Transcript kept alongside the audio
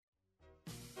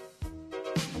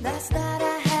Last night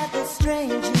I had the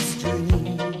strangest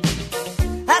dream.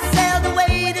 I sailed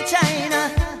away to China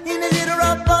in a little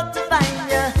rowboat to find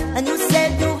you, and you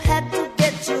said you had to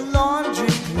get your laundry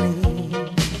clean.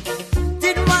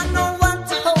 Didn't want no one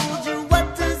to hold you,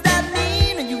 what does that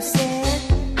mean? And you said,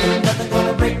 ain't nothing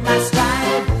gonna break my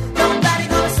stride, nobody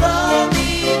gonna slow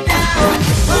me down.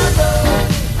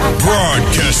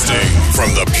 Broadcasting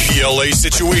from the PLA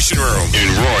Situation Room in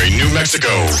Roy, New Mexico.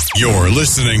 You're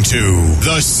listening to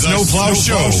The Snowplow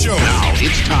Show. Now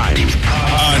it's time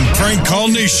On Prank Call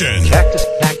Nation. Cactus,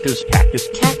 cactus, cactus,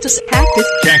 Cactus,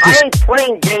 cactus, cactus, I ain't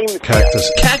playing games.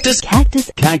 cactus, cactus, cactus,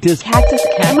 cactus, cactus,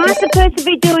 Am I supposed to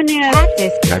be doing this?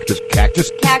 cactus, cactus,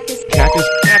 cactus, cactus, cactus,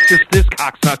 cactus, this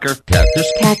cocksucker,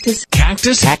 cactus, cactus,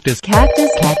 cactus, cactus,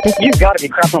 cactus, cactus, You've got to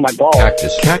be crapping on my balls.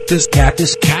 cactus, cactus,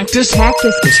 cactus, cactus,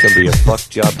 cactus, It's gonna be a fuck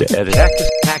job to edit. Cactus,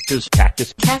 cactus,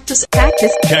 cactus, cactus,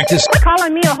 cactus, cactus,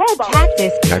 Calling me a hobo.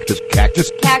 cactus, cactus,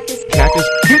 cactus, cactus, cactus.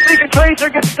 You think a tracer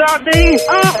can stop me?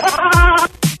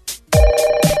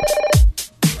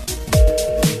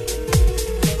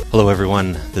 Hello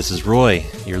everyone, this is Roy.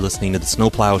 You're listening to the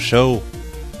Snowplow Show.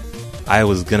 I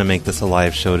was gonna make this a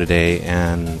live show today,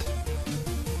 and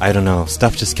I don't know,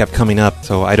 stuff just kept coming up,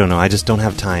 so I don't know, I just don't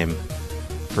have time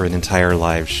for an entire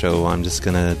live show. I'm just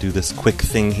gonna do this quick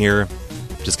thing here.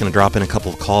 Just gonna drop in a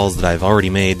couple of calls that I've already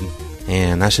made,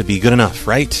 and that should be good enough,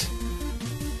 right?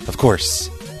 Of course.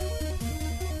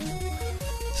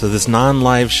 So this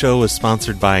non-live show is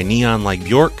sponsored by Neon Like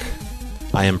Bjork.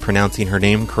 I am pronouncing her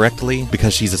name correctly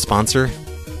because she's a sponsor.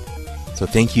 So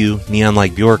thank you, Neon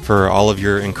Like Bjork, for all of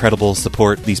your incredible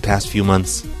support these past few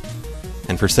months,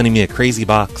 and for sending me a crazy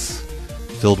box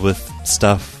filled with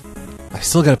stuff. I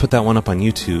still gotta put that one up on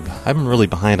YouTube. I'm really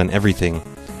behind on everything.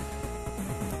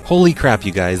 Holy crap,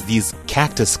 you guys, these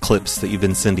cactus clips that you've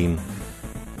been sending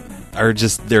are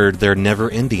just, they're never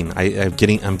ending. I'm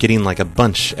getting like a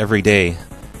bunch every day.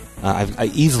 I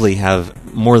easily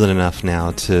have more than enough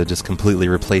now to just completely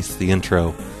replace the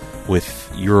intro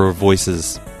with your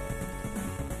voices.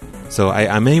 So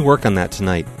I may work on that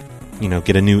tonight,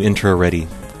 get a new intro ready.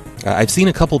 I've seen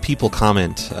a couple people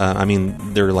comment,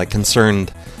 they're like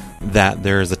concerned that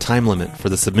there's a time limit for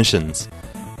the submissions.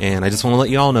 And I just want to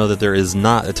let you all know that there is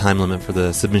not a time limit for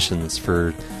the submissions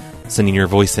for sending your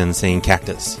voice in saying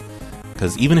cactus.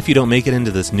 Because even if you don't make it into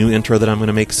this new intro that I'm going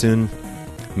to make soon,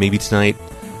 maybe tonight,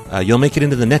 you'll make it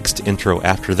into the next intro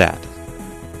after that.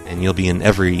 And you'll be in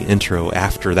every intro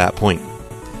after that point.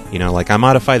 I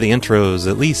modify the intros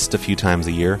at least a few times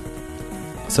a year.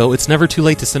 So it's never too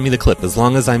late to send me the clip. As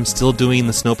long as I'm still doing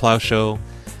the Snowplow Show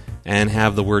and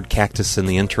have the word cactus in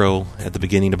the intro at the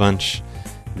beginning a bunch,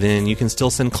 then you can still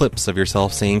send clips of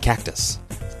yourself saying cactus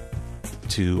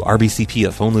to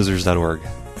rbcp@phonelosers.org.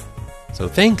 So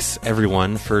thanks,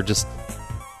 everyone, for just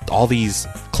all these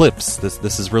clips.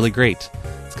 This is really great.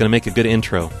 It's going to make a good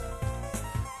intro.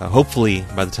 Hopefully,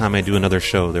 by the time I do another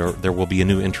show, there will be a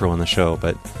new intro on the show,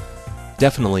 but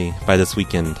definitely by this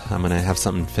weekend, I'm going to have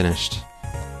something finished.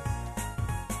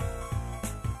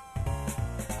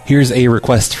 Here's a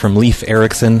request from Leif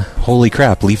Erikson. Holy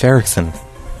crap, Leif Erikson.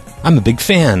 I'm a big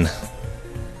fan.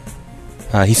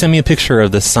 He sent me a picture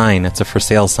of this sign. It's a for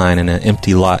sale sign in an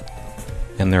empty lot.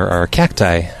 And there are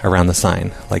cacti around the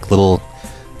sign, like little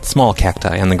small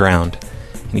cacti on the ground.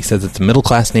 And he says it's a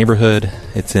middle-class neighborhood.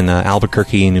 It's in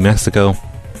Albuquerque, New Mexico.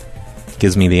 He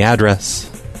gives me the address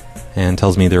and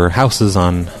tells me there are houses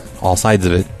on all sides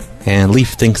of it. And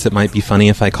Leif thinks it might be funny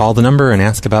if I call the number and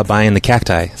ask about buying the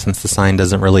cacti, since the sign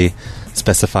doesn't really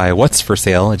specify what's for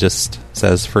sale. It just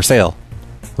says for sale.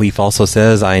 Leif also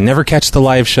says, I never catch the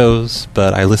live shows,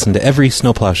 but I listen to every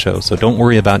Snowplow show, so don't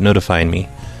worry about notifying me.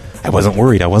 I wasn't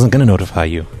worried. I wasn't going to notify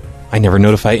you. I never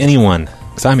notify anyone,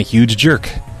 because I'm a huge jerk.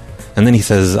 And then he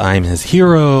says I'm his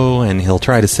hero, and he'll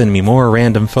try to send me more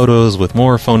random photos with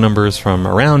more phone numbers from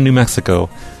around New Mexico.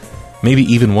 Maybe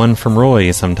even one from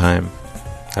Roy sometime.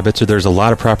 I bet you there's a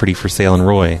lot of property for sale in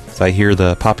Roy, because I hear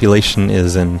the population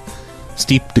is in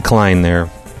steep decline there.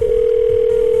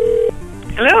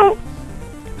 Hello?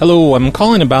 Hello, I'm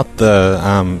calling about the,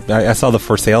 I saw the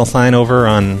for sale sign over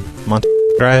on Monte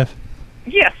Drive.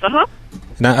 Yes, uh-huh.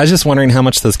 And I was just wondering how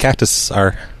much those cactus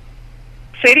are.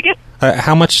 Say it again?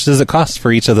 How much does it cost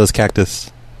for each of those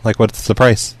cactus? Like, what's the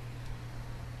price?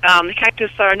 The cactus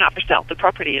are not for sale. The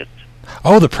property is.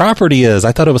 Oh, the property is.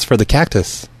 I thought it was for the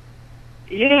cactus.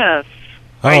 Yes.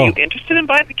 Oh. Are you interested in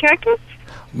buying the cactus?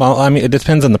 Well, I mean, it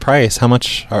depends on the price. How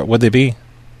much would they be?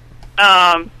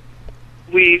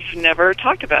 We've never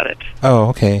talked about it. Oh,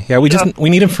 okay. Yeah, we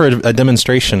need them for a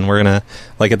demonstration. We're gonna,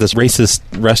 like at this racist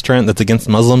restaurant that's against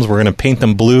Muslims, we're gonna paint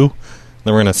them blue,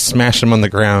 then we're gonna smash them on the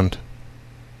ground.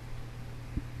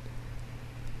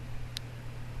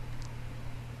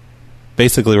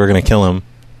 basically we're going to kill him.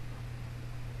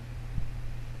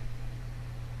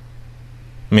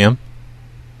 Ma'am?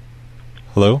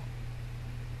 Hello?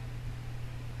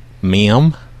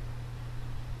 Ma'am?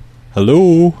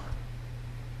 Hello?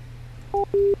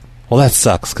 Well, that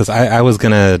sucks, because I was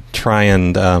going to try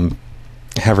and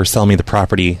have her sell me the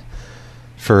property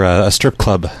for a strip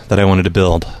club that I wanted to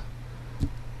build.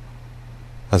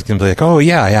 I was going to be like, oh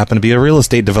yeah, I happen to be a real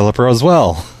estate developer as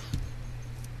well.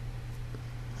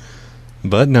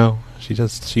 But no,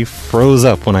 she froze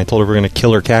up when I told her we're going to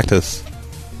kill her cactus.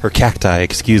 Her cacti,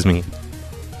 excuse me.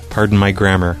 Pardon my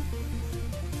grammar.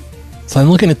 So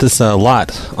I'm looking at this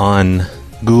lot on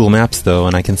Google Maps, though,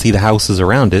 and I can see the houses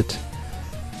around it.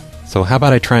 So how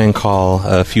about I try and call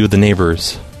a few of the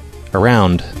neighbors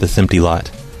around this empty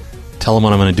lot. Tell them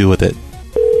what I'm going to do with it.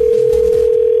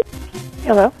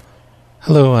 Hello.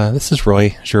 Hello, this is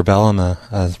Roy Gerbel. I'm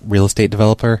a real estate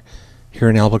developer here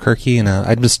in Albuquerque, and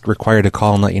I'm just required to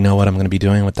call and let you know what I'm going to be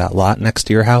doing with that lot next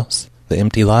to your house, the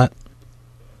empty lot.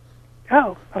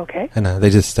 Oh, okay. And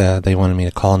they wanted me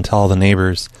to call and tell all the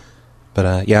neighbors.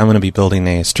 But yeah, I'm going to be building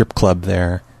a strip club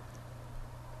there.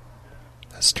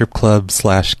 A strip club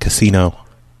 / casino.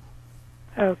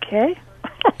 Okay.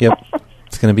 Yep.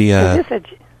 It's going to be Is this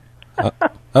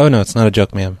oh, no, it's not a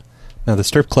joke, ma'am. No, the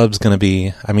strip club's going to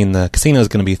be... I mean, the casino's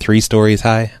going to be 3 stories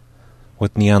high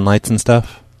with neon lights and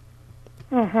stuff.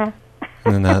 Mm-hmm.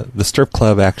 And then the strip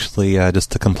club, actually,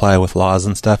 just to comply with laws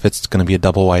and stuff, it's going to be a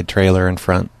double-wide trailer in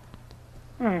front.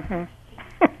 Mm-hmm.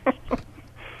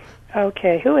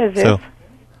 Okay, who is this? So,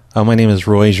 my name is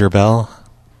Roy Gerbel.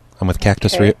 I'm with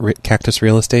Cactus Cactus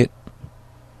Real Estate.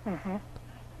 Mm-hmm.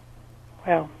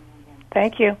 Well,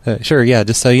 thank you. Sure, yeah,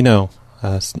 just so you know,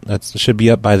 it should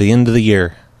be up by the end of the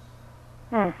year.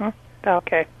 Mm-hmm.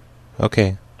 Okay.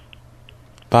 Okay.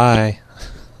 Bye.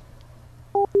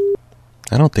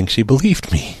 I don't think she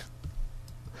believed me.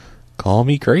 Call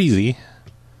me crazy.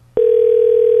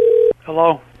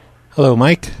 Hello? Hello,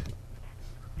 Mike.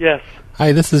 Yes.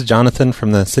 Hi, this is Jonathan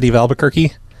from the city of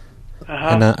Albuquerque. Uh-huh.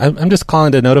 And I'm just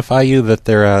calling to notify you that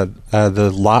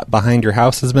the lot behind your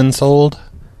house has been sold.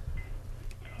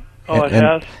 Oh, it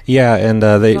has? Yeah, and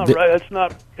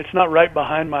It's not right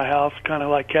behind my house, kind of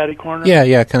like catty corner.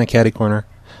 Yeah, kind of catty corner.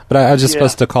 But I was just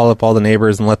supposed to call up all the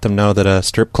neighbors and let them know that a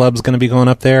strip club's going to be going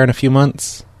up there in a few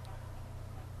months.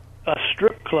 A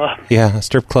strip club? Yeah, a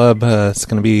strip club. It's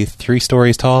going to be 3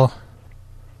 stories tall.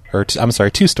 Or,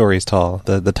 2 stories tall.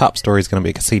 The top story is going to be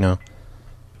a casino.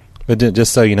 But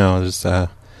just so you know, there's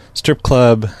a strip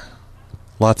club,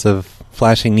 lots of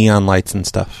flashing neon lights and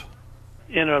stuff.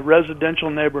 In a residential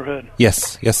neighborhood?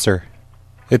 Yes, sir.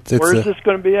 Where is this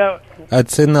going to be at?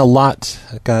 It's in the lot,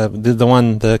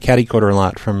 the catty corner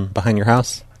lot from behind your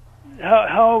house.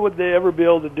 How would they ever be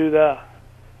able to do that?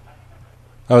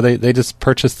 Oh, they just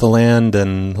purchased the land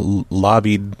and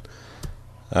lobbied.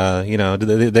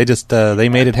 They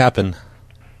made it happen.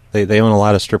 They own a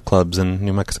lot of strip clubs in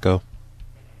New Mexico.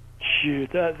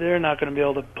 Shoot, they're not going to be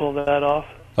able to pull that off.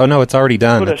 Oh no, it's already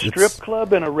done. Put a strip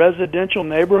club in a residential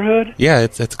neighborhood? Yeah,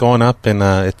 it's going up, and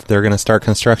they're going to start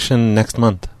construction next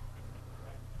month.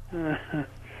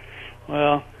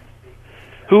 Well,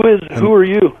 who are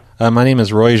you? My name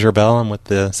is Roy Gerbel. I'm with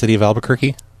the city of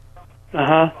Albuquerque.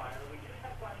 Uh-huh.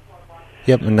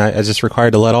 Yep, and I just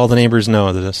required to let all the neighbors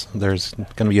know that there's going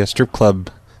to be a strip club.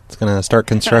 It's going to start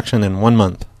construction in 1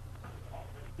 month.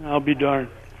 I'll be darned.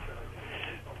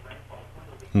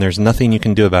 And there's nothing you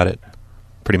can do about it,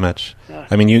 pretty much.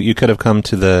 I mean, you could have come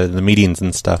to the meetings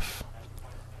and stuff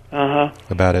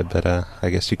about it, but I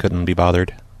guess you couldn't be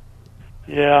bothered.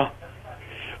 Yeah.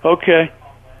 Okay.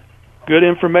 Good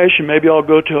information. Maybe I'll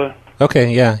go to it.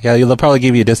 Okay, yeah. They'll probably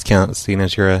give you a discount, seeing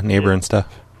as you're a neighbor and stuff.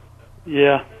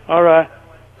 Yeah. All right.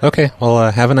 Okay,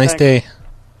 well, have a nice day.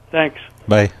 Thanks.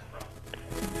 Bye.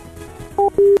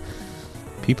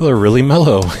 People are really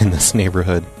mellow in this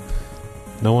neighborhood.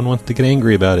 No one wants to get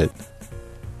angry about it.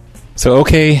 So,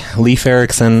 okay, Leif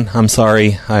Erikson, I'm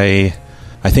sorry. I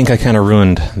think I kind of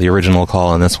ruined the original call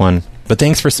on this one. But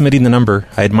thanks for submitting the number.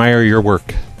 I admire your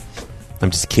work.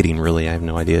 I'm just kidding, really. I have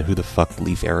no idea who the fuck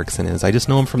Leif Erikson is. I just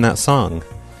know him from that song.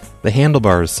 The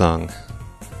Handlebars song.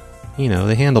 You know,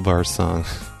 the Handlebars song.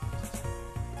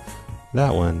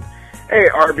 That one. Hey,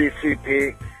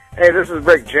 RBCP. Hey, this is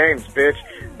Rick James, bitch.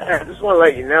 I just want to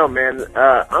let you know, man,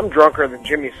 I'm drunker than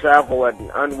Jimmy Savile at an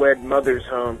unwed mother's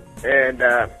home. And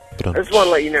I just want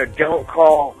to let you know, don't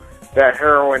call that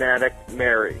heroin addict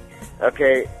Mary.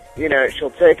 Okay? You know,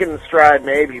 she'll take it in stride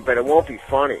maybe, but it won't be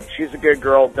funny. She's a good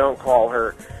girl. Don't call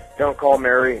her. Don't call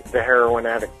Mary the heroin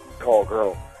addict call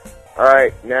girl. All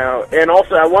right, now, and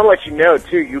also I want to let you know,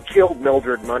 too, you killed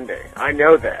Mildred Monday. I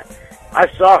know that. I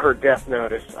saw her death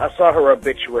notice. I saw her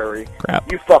obituary.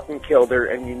 Crap. You fucking killed her,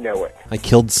 and you know it. I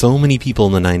killed so many people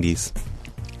in the 90s.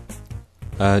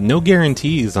 No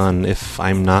guarantees on if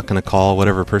I'm not going to call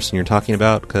whatever person you're talking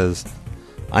about, because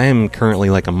I am currently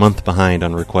like a month behind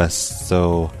on requests,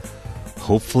 so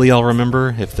hopefully I'll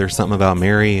remember. If there's something about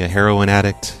Mary, a heroin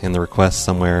addict, in the request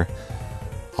somewhere,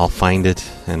 I'll find it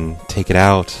and take it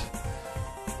out.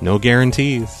 No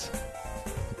guarantees.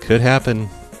 It could happen.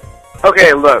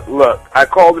 Okay, look. I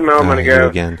called a moment ago.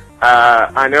 Again.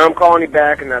 I know I'm calling you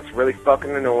back, and that's really fucking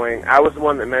annoying. I was the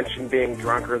one that mentioned being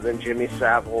drunker than Jimmy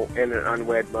Savile in an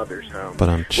unwed mother's home,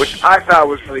 which I thought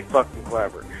was really fucking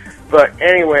clever. But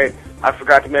anyway, I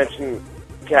forgot to mention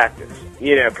Cactus.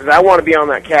 You know, because I want to be on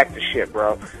that Cactus shit,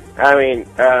 bro. I mean,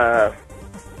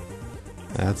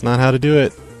 That's not how to do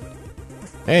it.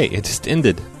 Hey, it just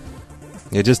ended.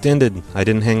 I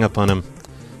didn't hang up on him.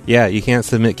 Yeah, you can't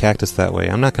submit Cactus that way.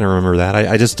 I'm not going to remember that.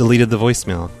 I just deleted the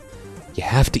voicemail. You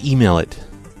have to email it.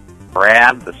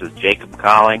 Brad, this is Jacob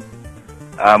calling.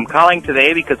 I'm calling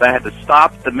today because I had to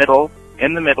stop in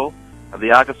the middle of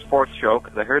the August 4th show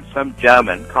because I heard some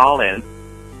gentleman call in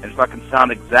and fucking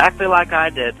sound exactly like I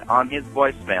did on his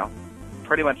voicemail.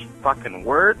 Pretty much fucking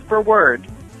word for word.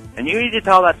 And you need to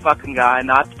tell that fucking guy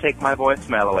not to take my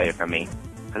voicemail away from me.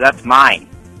 Because that's mine.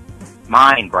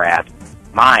 Mine, Brad.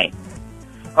 Mine.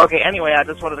 Okay, anyway, I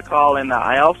just wanted to call in.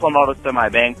 I also noticed in my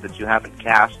bank that you haven't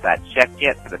cashed that check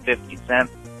yet for the 50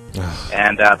 cents.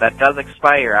 And that does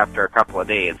expire after a couple of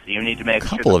days. So you need to make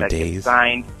sure that gets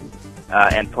signed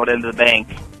and put into the bank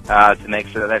to make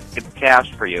sure that gets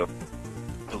cashed for you.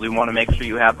 Because we want to make sure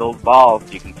you have those balls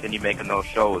so you continue making those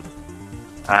shows.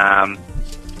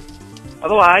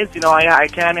 Otherwise, you know, I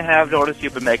kind of have noticed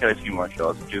you've been making a few more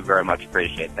shows. I do very much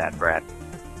appreciate that, Brad.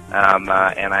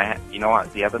 And you know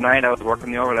what, the other night I was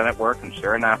working the overnight at work, and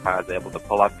sure enough, I was able to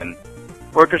pull up and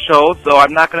work a show, so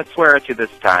I'm not going to swear at you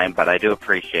this time, but I do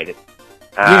appreciate it.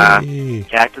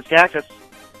 Cactus.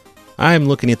 I'm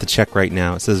looking at the check right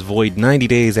now. It says void 90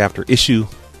 days after issue.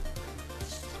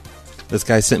 This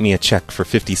guy sent me a check for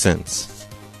 50 cents.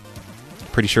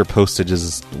 Pretty sure postage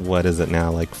is, what is it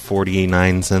now, like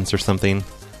 49 cents or something?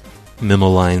 Memo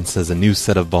line says a new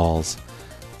set of balls.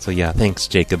 So yeah, thanks,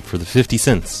 Jacob, for the 50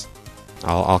 cents.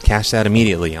 I'll cash that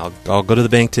immediately. I'll go to the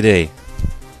bank today.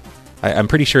 I'm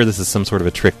pretty sure this is some sort of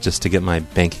a trick just to get my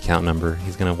bank account number.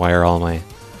 He's going to wire all my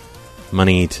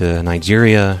money to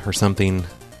Nigeria or something.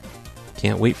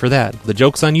 Can't wait for that. The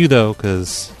joke's on you, though,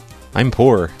 because I'm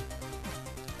poor.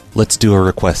 Let's do a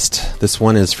request. This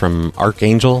one is from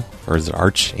Archangel, or is it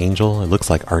Archangel? It looks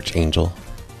like Archangel.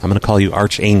 I'm going to call you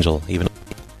Archangel, even.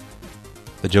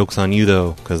 The joke's on you,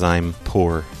 though, because I'm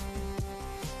poor.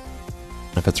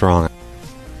 If it's wrong.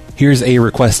 Here's a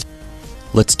request.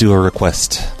 Let's do a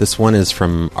request. This one is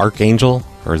from Archangel,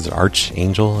 or is it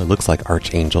Archangel? It looks like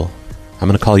Archangel. I'm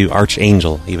going to call you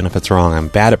Archangel, even if it's wrong. I'm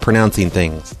bad at pronouncing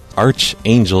things.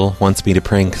 Archangel wants me to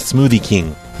prank Smoothie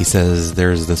King. He says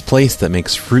there's this place that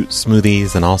makes fruit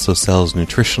smoothies and also sells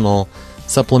nutritional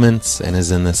supplements and is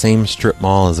in the same strip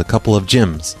mall as a couple of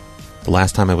gyms. The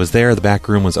last time I was there, the back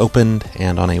room was opened,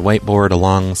 and on a whiteboard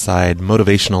alongside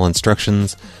motivational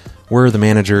instructions were the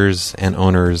manager's and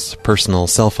owner's personal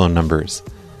cell phone numbers.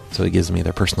 So he gives me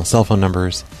their personal cell phone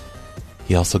numbers.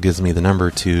 He also gives me the number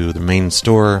to the main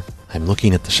store. I'm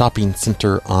looking at the shopping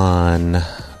center on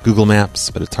Google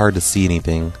Maps, but it's hard to see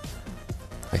anything.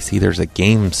 I see there's a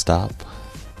GameStop.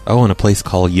 Oh, and a place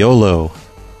called YOLO.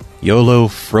 YOLO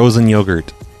Frozen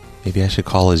Yogurt. Maybe I should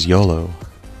call as YOLO.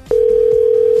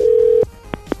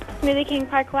 Smoothie King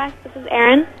Park West, this is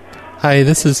Erin. Hi,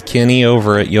 this is Kenny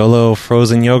over at YOLO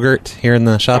Frozen Yogurt here in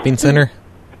the shopping center.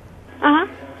 Uh-huh.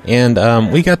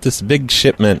 And we got this big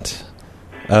shipment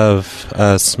of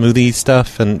smoothie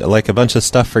stuff and like a bunch of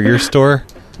stuff for your store.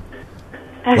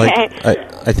 Okay.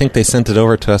 Like, I think they sent it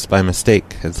over to us by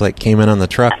mistake. It's like came in on the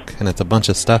truck and it's a bunch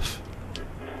of stuff.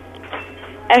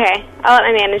 Okay, I'll let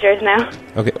my managers know.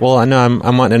 Okay, well, I know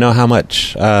I'm wanting to know how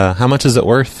much. How much is it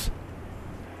worth?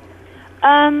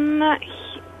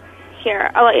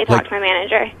 Here, I'll let you talk to my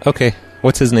manager. Okay,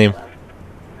 what's his name?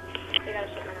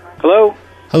 Hello?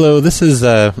 Hello, this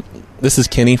is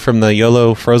Kenny from the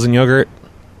YOLO Frozen Yogurt.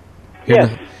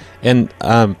 Yes. And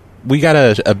we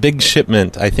got a big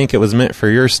shipment. I think it was meant for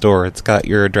your store. It's got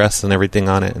your address and everything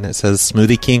on it, and it says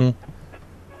Smoothie King.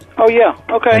 Oh, yeah,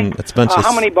 okay. And it's a bunch of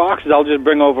how many boxes? I'll just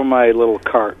bring over my little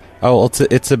cart. Oh, well,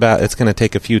 it's going to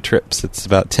take a few trips. It's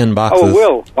about 10 boxes. Oh, it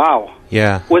will? Wow.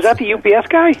 Yeah. Was that the UPS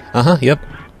guy? Uh-huh, yep.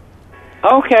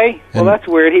 Okay. Well, that's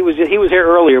weird. He was here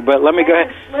earlier, but let me go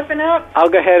ahead. Slipping up. I'll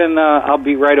go ahead and I'll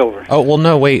be right over. Oh, well,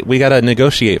 no, wait. We got to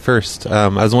negotiate first. I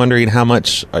was wondering how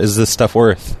much is this stuff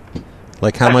worth?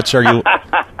 Like, how much are you...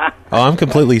 Oh, I'm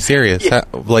completely serious. Yeah.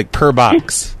 Like, per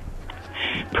box.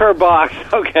 Per box,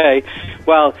 okay.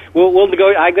 Well, we'll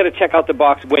go. I got to check out the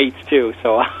box weights too,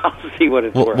 so I'll see what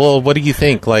it's worth. Well, what do you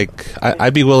think? Like,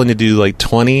 I'd be willing to do like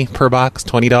 20 per box,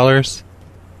 $20.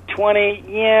 20,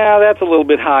 yeah, that's a little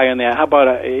bit high on that. How about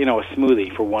a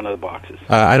smoothie for one of the boxes?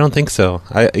 I don't think so.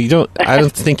 I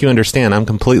don't think you understand. I'm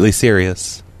completely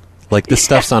serious. Like, this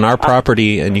stuff's on our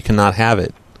property, and you cannot have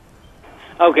it.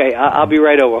 Okay, I'll be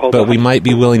right over. Hold on. But we might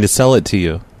be willing to sell it to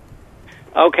you.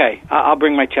 Okay, I'll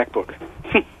bring my checkbook.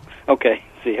 Okay,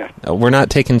 see ya. We're not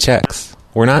taking checks.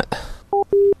 We're not...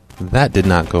 That did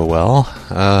not go well.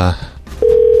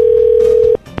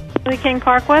 The King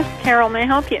Park West, Carol, may I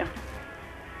help you?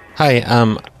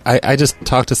 Hi, I just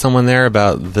talked to someone there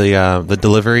about the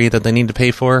delivery that they need to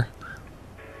pay for.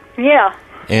 Yeah.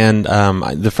 And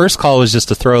the first call was just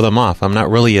to throw them off. I'm not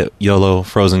really at YOLO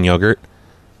Frozen Yogurt.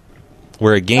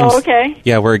 We're at Oh, okay.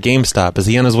 Yeah, we're at GameStop. Is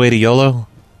he on his way to YOLO?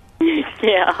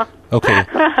 Yeah. Okay.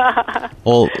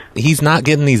 Well, he's not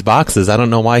getting these boxes. I don't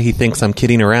know why he thinks I'm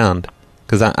kidding around.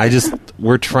 Because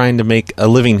we're trying to make a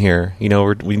living here. You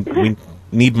know, we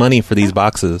need money for these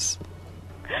boxes.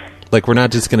 Like, we're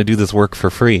not just going to do this work for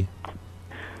free.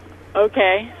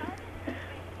 Okay.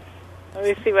 Let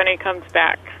me see when he comes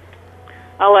back.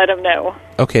 I'll let him know.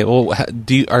 Okay, well,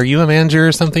 are you a manager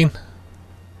or something?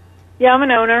 Yeah, I'm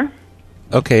an owner.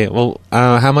 Okay, well,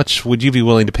 how much would you be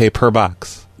willing to pay per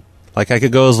box? Like, I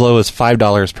could go as low as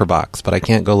 $5 per box, but I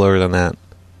can't go lower than that.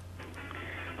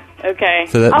 Okay.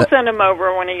 So I'll send him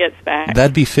over when he gets back.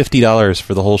 That'd be $50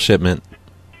 for the whole shipment.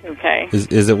 Okay.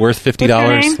 Is it worth $50?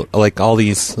 What's your name? Like all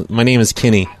these... My name is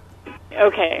Kenny.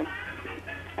 Okay.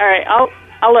 All right,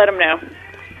 I'll let him know.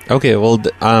 Okay, well,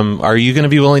 are you going to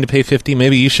be willing to pay $50?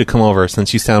 Maybe you should come over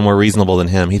since you sound more reasonable than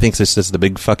him. He thinks it's just a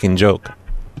big fucking joke.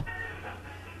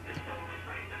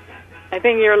 I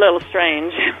think you're a little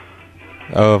strange.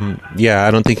 Yeah,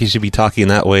 I don't think you should be talking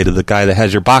that way to the guy that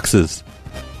has your boxes.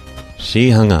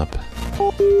 She hung up.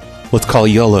 Let's call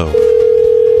YOLO.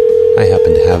 I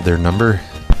happen to have their number.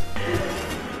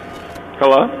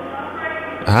 Hello?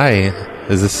 Hi,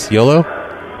 is this YOLO? May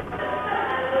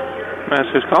I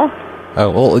ask who's calling?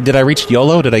 Well, did I reach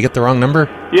YOLO? Did I get the wrong number?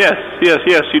 Yes,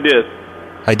 you did.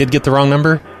 I did get the wrong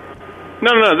number?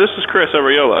 No, this is Chris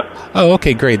over YOLO. Oh,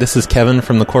 okay, great. This is Kevin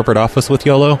from the corporate office with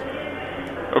YOLO.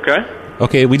 Okay.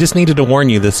 Okay, we just needed to warn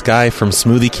you, this guy from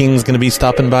Smoothie King's going to be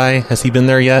stopping by. Has he been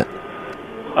there yet?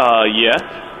 Yes.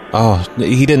 Oh,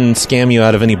 he didn't scam you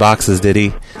out of any boxes, did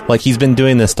he? Like, he's been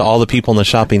doing this to all the people in the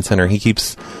shopping center. He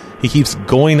keeps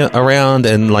going around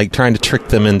and, like, trying to trick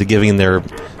them into giving their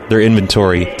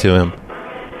inventory to him.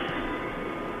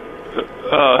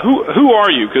 Who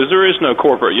are you? Because there is no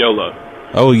corporate YOLO.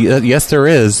 Oh, yes, there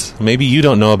is. Maybe you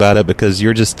don't know about it because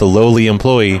you're just a lowly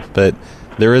employee, but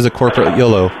there is a corporate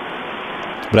YOLO.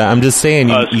 But I'm just saying,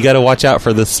 you got to watch out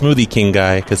for the Smoothie King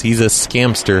guy because he's a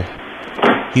scamster.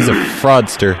 He's a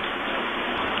fraudster.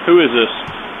 Who is this?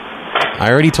 I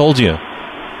already told you.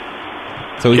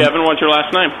 So Kevin, what's your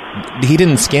last name? He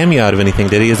didn't scam you out of anything,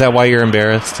 did he? Is that why you're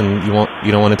embarrassed and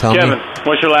you don't want to tell Kevin, me?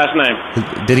 what's your last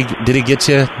name? Did he get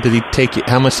you? Did he take you?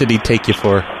 How much did he take you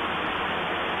for?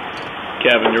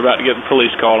 Kevin, you're about to get the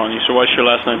police called on you. So what's your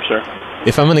last name, sir?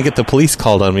 If I'm going to get the police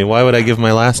called on me, why would I give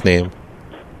my last name?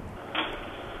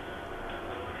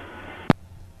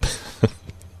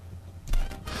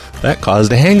 That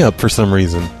caused a hang-up for some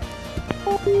reason.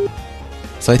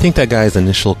 So I think that guy's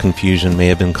initial confusion may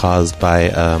have been caused by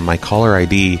my caller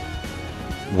ID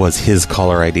was his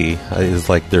caller ID. It was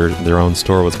like their own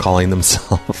store was calling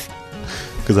themselves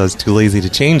because I was too lazy to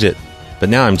change it. But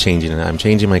now I'm changing it. I'm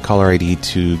changing my caller ID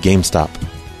to GameStop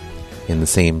in the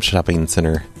same shopping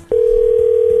center.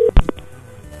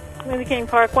 Smoothie King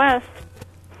Park West.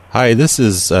 Hi, this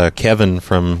is Kevin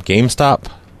from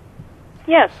GameStop.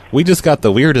 Yes. We just got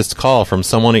the weirdest call from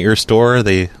someone at your store.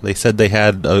 They said they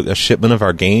had a shipment of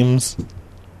our games.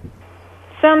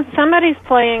 Somebody's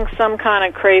playing some kind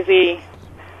of crazy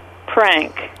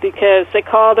prank because they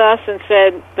called us and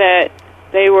said that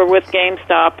they were with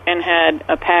GameStop and had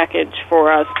a package for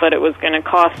us, but it was going to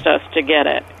cost us to get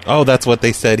it. Oh, that's what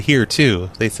they said here, too.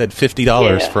 They said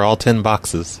 $50 for all 10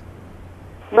 boxes.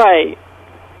 Right.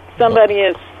 Somebody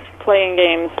is playing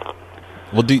games.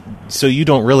 Well, so you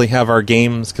don't really have our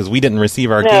games because we didn't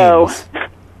receive our games.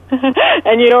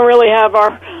 And you don't really have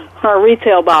our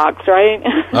retail box, right?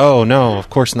 Oh, no, of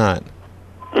course not.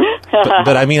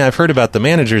 But I mean, I've heard about the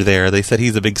manager there. They said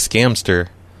he's a big scamster.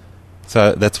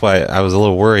 So that's why I was a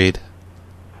little worried.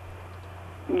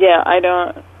 Yeah, I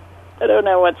don't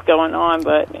know what's going on,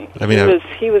 but I mean,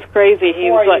 he was crazy. He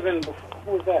was like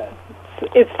who was that?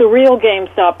 it's the real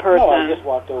GameStop person. No, I just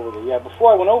walked over there. Yeah,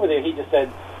 before I went over there, he just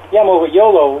said, "Yeah, I'm over at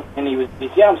YOLO," and he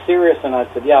said, "Yeah, I'm serious," and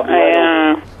I said, "Yeah, I'll be right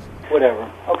over."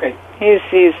 Whatever. Okay.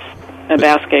 He's a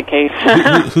basket case.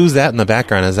 Who's that in the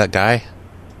background? Is that Guy?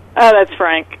 Oh, that's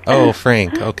Frank. Oh,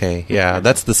 Frank. Okay, yeah,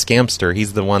 that's the scamster.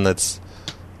 He's the one that's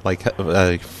like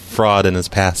fraud in his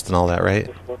past and all that, right?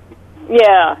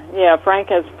 Yeah. Frank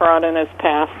has fraud in his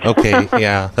past. Okay,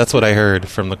 yeah, that's what I heard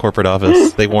from the corporate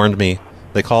office. They warned me.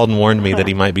 They called and warned me that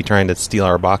he might be trying to steal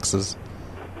our boxes.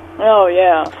 Oh,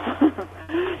 yeah.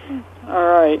 All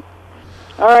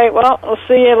right. Well, we'll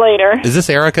see you later. Is this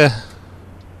Erica?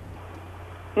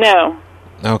 No.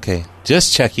 Okay,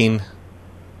 just checking.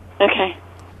 Okay.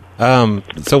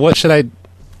 So what should I...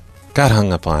 Got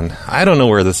hung up on. I don't know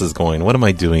where this is going. What am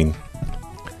I doing?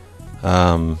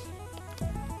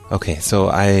 Okay, so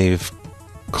I've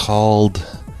called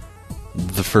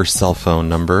the first cell phone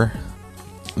number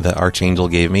that Archangel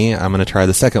gave me. I'm going to try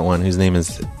the second one, whose name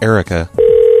is Erica.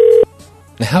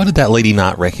 How did that lady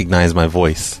not recognize my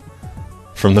voice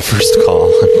from the first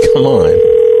call? Come on.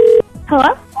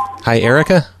 Hello? Hi,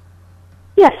 Erica?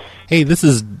 Yes. Hey, this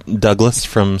is Douglas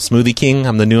from Smoothie King.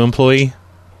 I'm the new employee.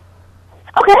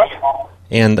 Okay.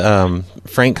 And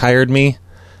Frank hired me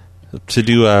to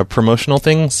do promotional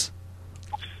things.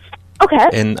 Okay.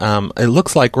 And it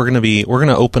looks like we're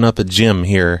gonna open up a gym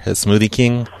here at Smoothie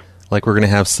King. Like we're gonna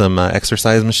have some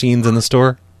exercise machines in the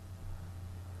store.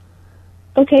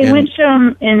 Okay, And- which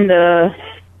in the...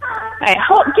 Hey,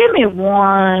 give me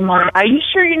one moment. Are you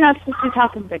sure you're not supposed to be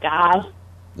talking to the guy?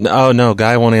 No,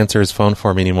 Guy won't answer his phone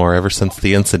for me anymore ever since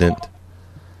the incident.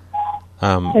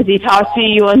 Has he talked to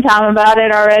you one time about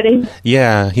it already?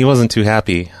 Yeah, he wasn't too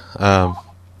happy.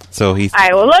 So he... All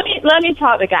right, well, let me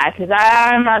talk to the guy, because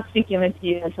I'm not speaking with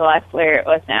you until I clear it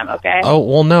with him, okay? Oh,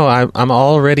 well, no, I'm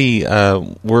already...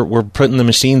 we're putting the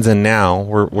machines in now.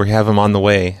 We have them on the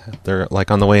way. They're, like,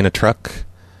 on the way in a truck.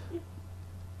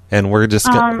 And we're just...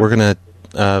 we're gonna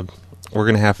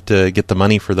have to get the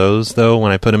money for those, though,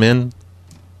 when I put them in.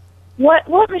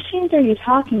 What machines are you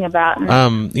talking about?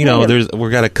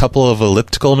 We've got a couple of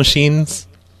elliptical machines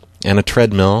and a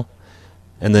treadmill,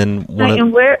 and then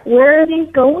And where are these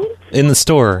going? in the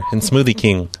store in Smoothie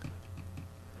King.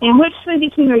 And which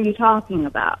Smoothie King are you talking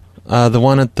about? The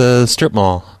one at the strip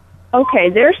mall. Okay,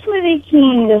 their Smoothie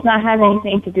King does not have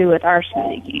anything to do with our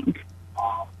Smoothie King.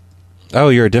 Oh,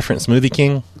 you're a different Smoothie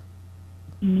King?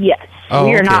 Yes, Oh,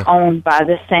 we are okay. not owned by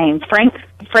the same. Frank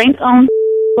owns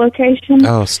location.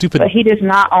 Oh, stupid! But he does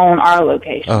not own our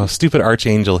location. Oh, stupid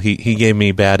Archangel. He gave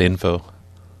me bad info.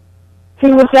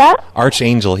 Who was that?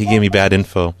 Archangel. He gave me bad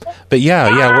info. But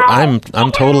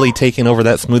I'm totally taking over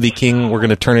that Smoothie King. We're going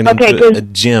to turn it into a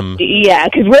gym. Yeah,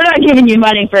 because we're not giving you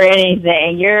money for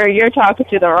anything. You're talking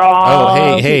to the wrong.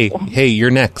 Oh, people. hey!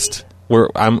 You're next.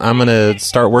 I'm going to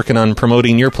start working on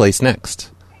promoting your place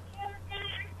next.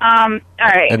 All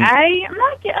right. And- I'm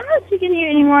not speaking to you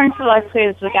anymore until I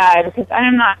clear this guy, because I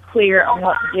am not clear on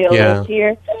what the deal is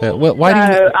here.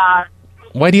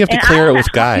 Why do you have to clear it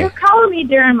with Guy? You're calling me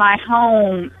during my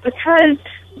home because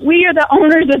we are the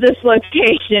owners of this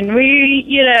location.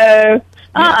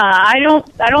 I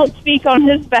don't speak on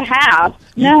his behalf.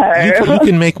 No. You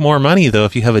can make more money though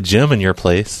if you have a gym in your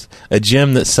place, a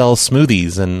gym that sells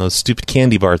smoothies and those stupid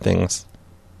candy bar things.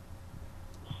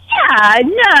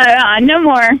 Yeah, no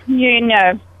more.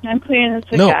 I'm clearing this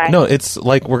with Guy. No, it's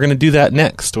like we're gonna do that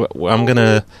next. I'm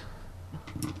gonna,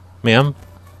 ma'am.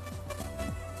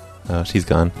 Oh, she's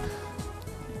gone.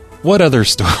 What other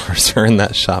stores are in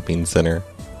that shopping center?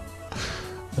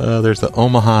 There's the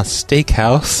Omaha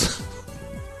Steakhouse.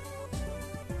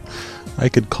 I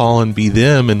could call and be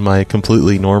them in my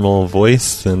completely normal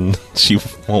voice, and she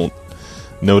won't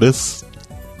notice.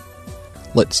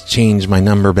 Let's change my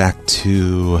number back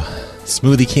to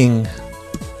Smoothie King.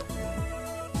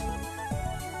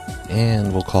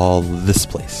 And we'll call this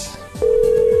place.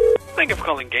 Thank you for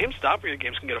calling GameStop, where your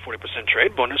games can get a 40%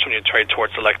 trade bonus when you trade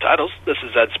towards select titles. This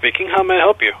is Ed speaking. How may I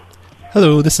help you?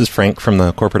 Hello, this is Frank from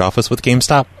the corporate office with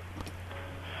GameStop.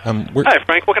 Hi,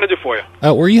 Frank. What can I do for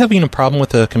you? Were you having a problem with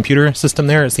the computer system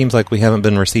there? It seems like we haven't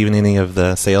been receiving any of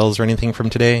the sales or anything from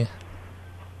today.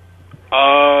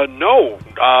 No.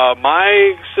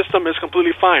 My system is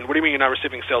completely fine. What do you mean you're not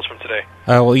receiving sales from today?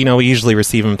 Well, we usually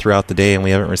receive them throughout the day, and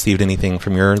we haven't received anything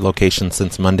from your location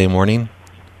since Monday morning.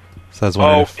 So I was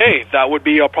wondering Okay, that would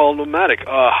be problematic.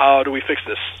 How do we fix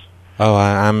this?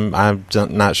 I'm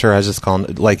not sure. I was just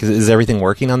calling. Like, is everything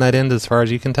working on that end as far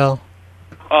as you can tell?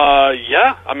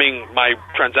 Yeah. I mean, my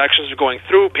transactions are going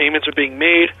through. Payments are being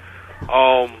made.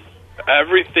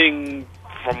 Everything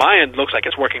from my end, looks like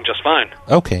it's working just fine.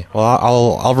 Okay, well,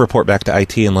 I'll report back to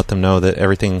IT and let them know that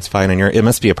everything's fine. And it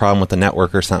must be a problem with the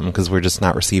network or something because we're just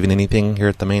not receiving anything here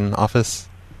at the main office.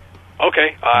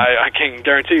 Okay, I can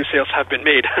guarantee you sales have been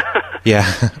made.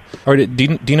 Yeah. Or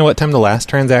do you know what time the last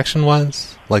transaction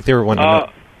was? Like they were wondering.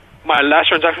 My last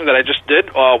transaction that I just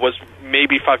did was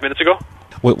maybe 5 minutes ago.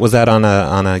 Was that on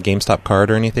a GameStop card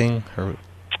or anything? Or?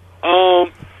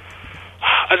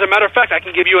 As a matter of fact, I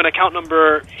can give you an account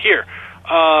number here.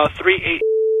 38.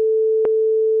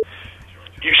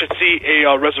 You should see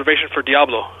a reservation for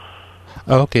Diablo.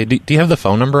 Oh, okay. Do you have the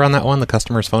phone number on that one? The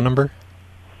customer's phone number?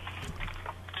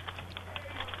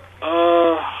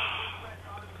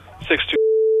 62.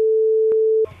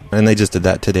 And they just did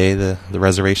that today. The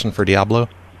reservation for Diablo.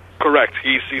 Correct.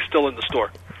 He's still in the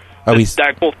store. Oh, Did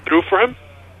that go through for him?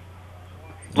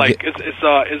 Like, is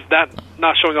that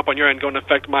not showing up on your end going to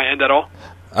affect my end at all?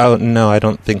 Oh, no, I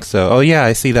don't think so. Oh, yeah,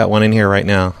 I see that one in here right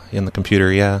now in the computer,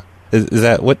 yeah. Is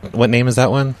that, what name is that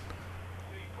one?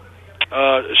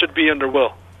 It should be under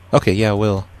Will. Okay, yeah,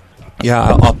 Will.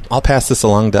 Yeah, I'll pass this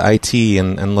along to IT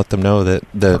and let them know that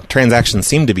the transactions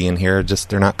seem to be in here, just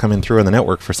they're not coming through on the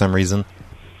network for some reason.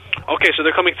 Okay, so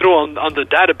they're coming through on the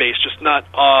database, just not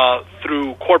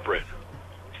through corporate.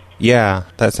 Yeah,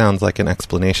 that sounds like an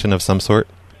explanation of some sort.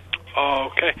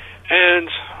 Okay, and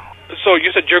so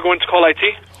you said you're going to call IT?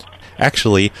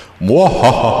 Actually,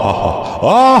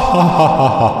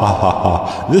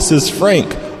 this is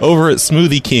Frank over at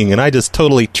Smoothie King, and I just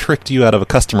totally tricked you out of a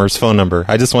customer's phone number.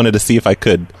 I just wanted to see if I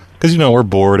could, because we're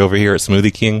bored over here at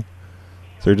Smoothie King.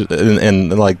 So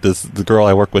and like the girl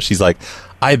I work with, she's like,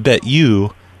 I bet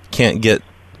you can't get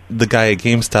the guy at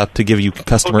GameStop to give you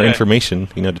customer information,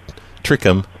 to trick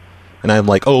him. And I'm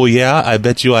like, oh yeah, I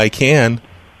bet you I can.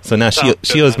 So now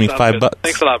she owes me $5.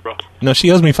 Thanks a lot, bro. No,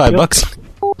 she owes me $5.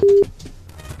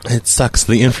 It sucks.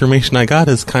 The information I got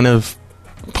is kind of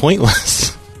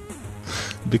pointless.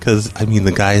 Because,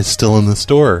 the guy is still in the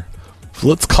store.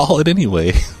 Let's call it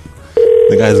anyway.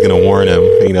 The guy's going to warn him.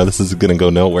 This is going to go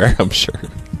nowhere, I'm sure.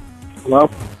 Hello?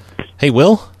 Hey,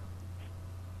 Will?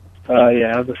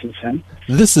 Yeah, this is him.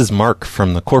 This is Mark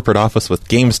from the corporate office with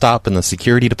GameStop and the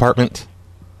security department.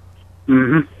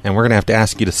 Mm-hmm. And we're going to have to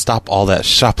ask you to stop all that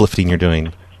shoplifting you're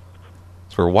doing.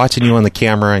 So we're watching you on the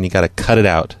camera, and you got to cut it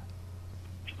out.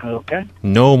 Okay.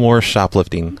 No more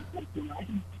shoplifting.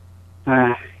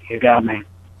 You got me.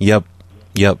 Yep.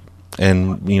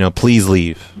 And, please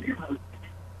leave.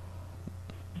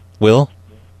 Will?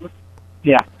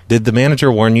 Yeah. Did the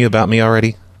manager warn you about me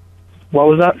already? What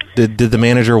was that? Did the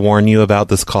manager warn you about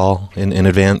this call in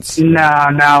advance? No,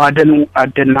 I didn't. I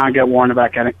did not get warned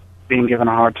about being given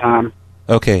a hard time.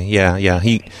 Okay, yeah.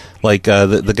 He,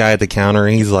 the guy at the counter,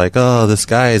 he's like, oh, this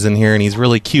guy is in here, and he's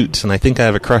really cute, and I think I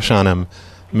have a crush on him.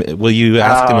 Will you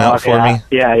ask him out for me?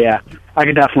 Yeah. I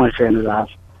could definitely fit into that.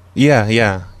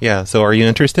 Yeah. So are you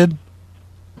interested?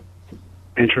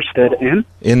 Interested in?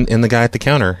 In the guy at the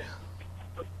counter.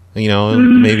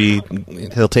 Maybe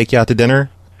he'll take you out to dinner?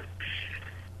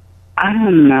 I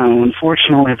don't know.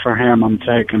 Unfortunately for him, I'm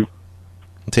taken.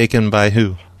 Taken by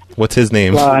who? What's his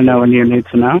name? Well, I know when you need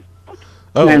to know.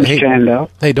 Oh, name's hey, Jando.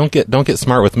 Hey, don't get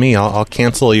smart with me. I'll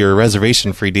cancel your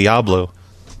reservation for Diablo.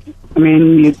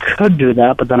 You could do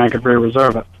that, but then I could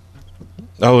re-reserve it.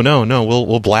 Oh no,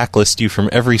 we'll blacklist you from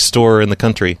every store in the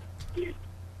country.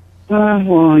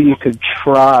 Well, you could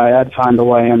try. I'd find a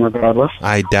way in regardless.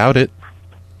 I doubt it.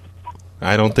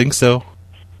 I don't think so.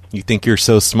 You think you're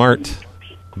so smart,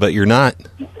 but you're not.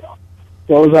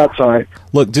 What was that? Sorry.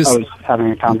 Look, I was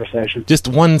having a conversation. Just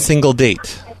one single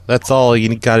date. That's all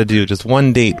you got to do. Just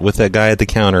one date with that guy at the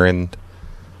counter, and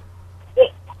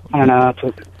I know.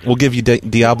 We'll give you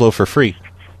Diablo for free.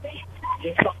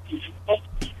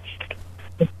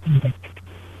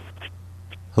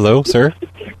 Hello, sir?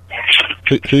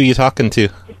 Who are you talking to?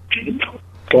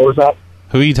 What was that?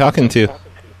 Who are you talking to?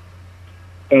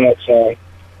 Sorry.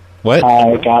 What?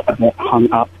 I got a bit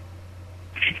hung up.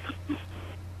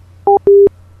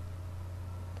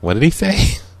 What did he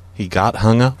say? He got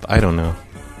hung up? I don't know.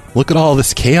 Look at all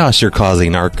this chaos you're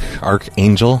causing,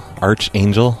 Archangel.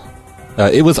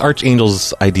 It was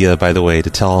Archangel's idea, by the way, to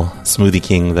tell Smoothie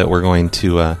King that we're going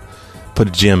to put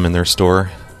a gym in their store.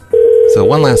 So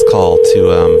one last call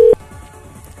to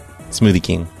Smoothie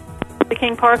King. The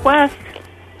King Park West.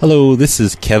 Hello, this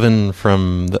is Kevin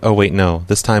from the... Oh, wait, no.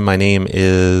 This time my name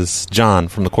is John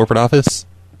from the corporate office.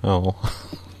 Oh.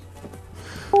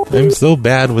 I'm so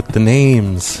bad with the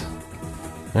names.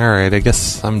 Alright, I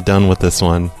guess I'm done with this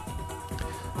one.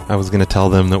 I was going to tell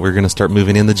them that we're going to start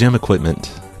moving in the gym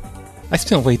equipment. I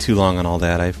spent way too long on all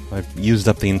that. I've used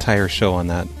up the entire show on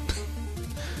that.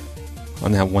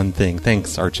 on that one thing.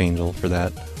 Thanks, Archangel, for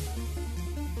that.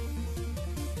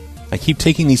 I keep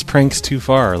taking these pranks too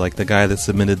far, like the guy that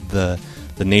submitted the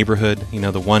neighborhood,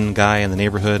 the one guy in the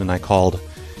neighborhood, and I called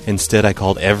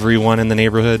everyone in the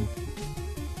neighborhood.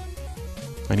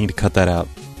 I need to cut that out.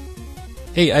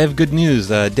 Hey, I have good news.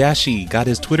 Dashi got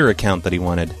his Twitter account that he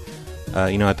wanted.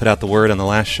 I put out the word on the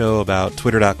last show about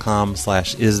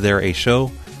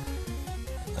twitter.com/isthereashow.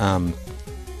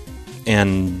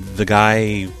 And the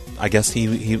guy, I guess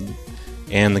he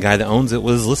and the guy that owns it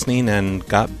was listening and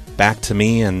got back to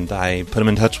me, and I put him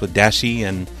in touch with Dashi,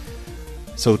 and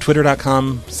so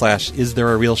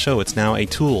twitter.com/istherearealshow. It's now a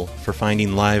tool for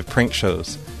finding live prank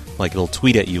shows. Like, it'll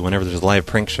tweet at you whenever there's a live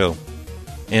prank show.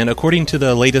 And according to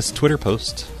the latest Twitter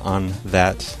post on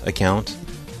that account,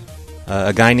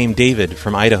 a guy named David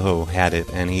from Idaho had it,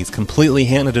 and he's completely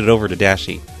handed it over to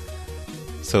Dashi.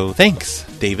 So thanks,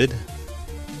 David.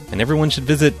 And everyone should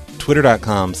visit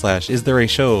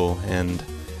twitter.com/isthereashow and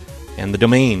the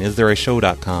domain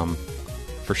isthereashow.com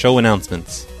for show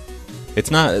announcements.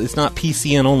 It's not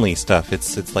PCN only stuff.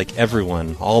 It's like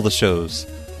everyone, all the shows.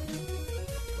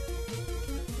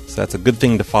 So that's a good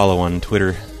thing to follow on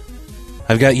Twitter.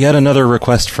 I've got yet another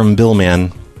request from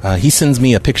Billman. He sends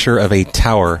me a picture of a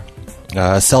tower,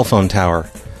 a cell phone tower.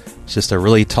 It's just a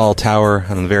really tall tower.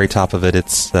 On the very top of it,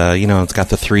 it's it's got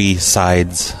the three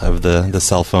sides of the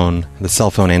cell phone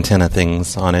antenna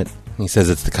things on it. He says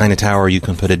it's the kind of tower you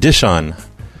can put a dish on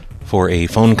for a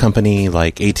phone company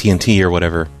like AT&T or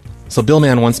whatever. So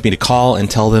Billman wants me to call and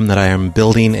tell them that I am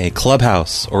building a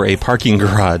clubhouse or a parking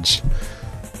garage,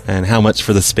 and how much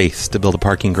for the space to build a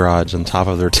parking garage on top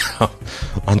of their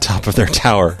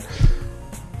tower.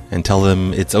 And tell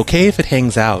them it's okay if it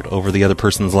hangs out over the other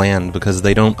person's land because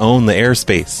they don't own the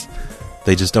airspace.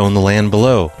 They just own the land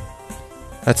below.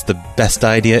 That's the best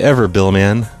idea ever,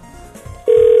 Billman.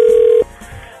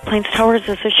 Plains Towers,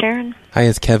 this is Sharon. Hi,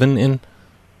 is Kevin in?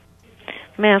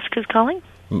 May I ask who's calling?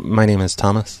 My name is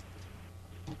Thomas.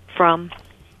 From?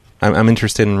 I'm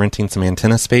interested in renting some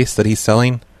antenna space that he's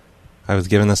selling. I was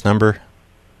given this number.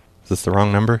 Is this the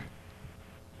wrong number?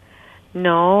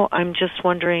 No, I'm just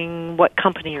wondering what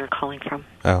company you're calling from.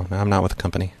 Oh, no, I'm not with a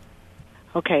company.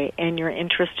 Okay, and you're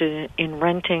interested in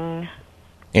renting...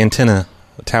 Antenna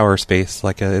tower space,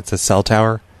 like it's a cell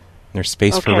tower. And there's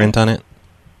space for rent on it.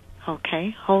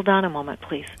 Okay, hold on a moment,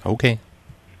 please. Okay.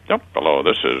 Yep, hello,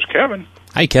 this is Kevin.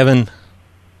 Hi, Kevin.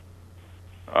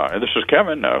 This is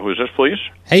Kevin. Who's this, please?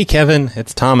 Hey, Kevin,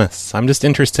 it's Thomas. I'm just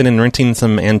interested in renting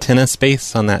some antenna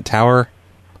space on that tower.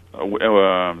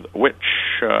 Which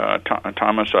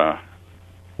Thomas?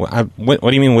 What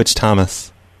do you mean, which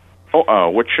Thomas?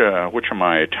 Which of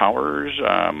my towers?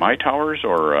 My towers,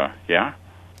 or yeah?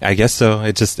 I guess so.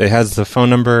 It has the phone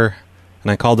number,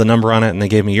 and I called the number on it, and they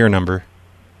gave me your number.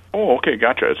 Oh, okay,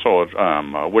 gotcha. So,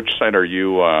 which site are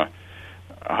you?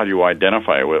 How do you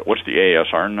identify? What's the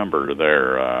ASR number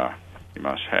there? You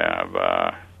must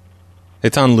have.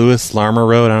 It's on Lewis Larmer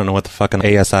Road. I don't know what the fucking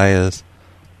ASI is.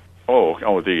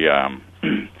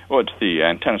 It's the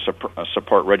antenna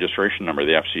support registration number.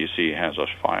 The FCC has us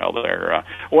filed there.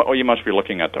 You must be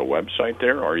looking at the website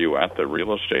there, or are you at the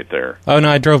real estate there? Oh, no,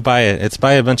 I drove by it. It's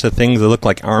by a bunch of things that look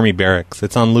like army barracks.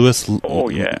 It's on Lewis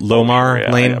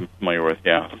Lomar Lane. I'm familiar with,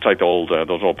 it's like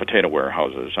those old potato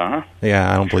warehouses, huh?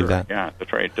 Yeah, I don't believe that. Yeah,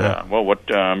 that's right. What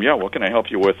can I help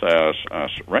you with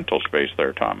rental space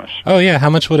there, Thomas? Oh, yeah, how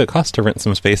much would it cost to rent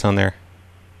some space on there?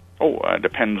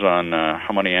 Depends on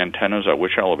how many antennas at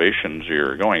which elevations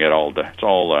you're going at. It's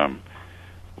all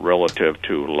relative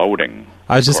to loading.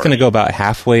 I was just going to go about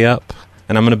halfway up,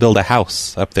 and I'm going to build a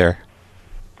house up there.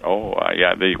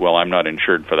 I'm not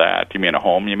insured for that. You mean a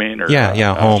home? You mean? Or,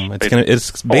 a home.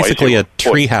 It's basically a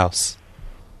tree house.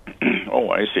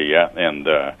 Oh, I see. Yeah, and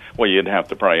you'd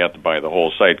probably have to buy the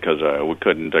whole site because we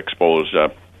couldn't expose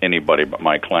anybody but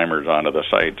my climbers onto the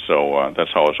site. So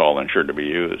that's how it's all insured to be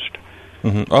used.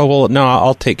 Mm-hmm. Oh, well, no,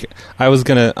 I'll take it. I'm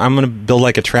going to build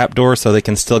like a trap door so they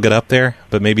can still get up there,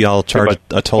 but maybe I'll charge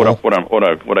a toll.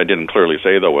 What I didn't clearly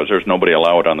say, though, was there's nobody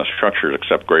allowed on the structure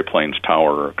except Great Plains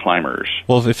Tower climbers.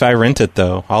 Well, if I rent it,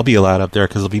 though, I'll be allowed up there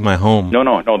because it'll be my home. No,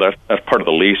 that's part of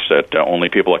the lease that only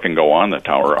people that can go on the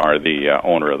tower are the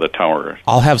owner of the tower.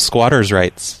 I'll have squatter's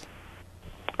rights.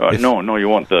 No, you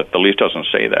won't. The lease doesn't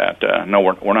say that. No,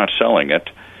 we're not selling it.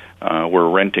 We're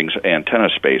renting antenna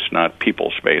space, not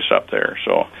people space up there.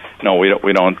 So, no,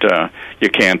 we don't. You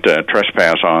can't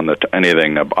trespass on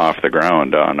anything off the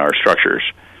ground on our structures.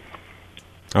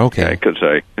 Okay.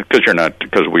 Because you're not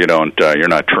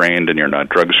trained and you're not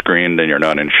drug screened and you're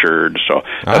not insured. So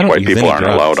that's why people aren't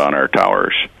allowed on our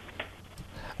towers.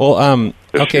 Well,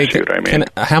 Okay, shoot, I mean.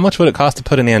 how much would it cost to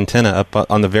put an antenna up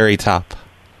on the very top?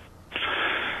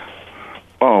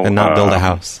 And not build a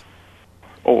house?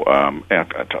 What a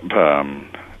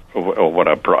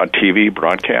TV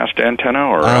broadcast antenna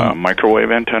or a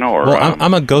microwave antenna? Or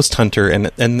I'm a ghost hunter,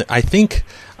 and I think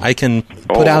I can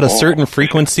put out a certain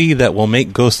frequency that will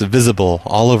make ghosts visible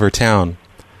all over town.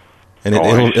 And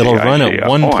it'll run at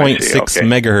 1.6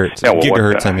 megahertz,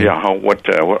 gigahertz. I mean,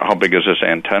 how big is this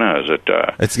antenna? Is it?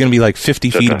 It's going to be like 50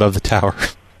 feet above the tower.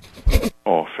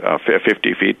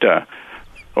 50 feet.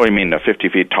 You mean 50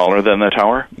 feet taller than the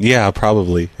tower? Yeah,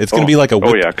 probably. It's going to be like a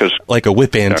whip, like a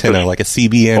whip antenna, like a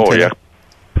CB antenna.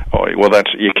 Well,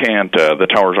 you can't. The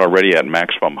tower's already at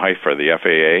maximum height for the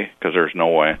FAA because there's no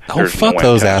way. Fuck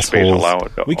those assholes.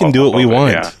 We can do what we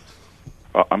want.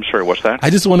 Yeah. I'm sorry. What's that?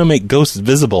 I just want to make ghosts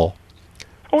visible.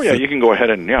 You can go ahead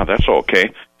and that's okay.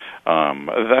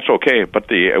 That's okay, but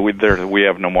we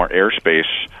have no more airspace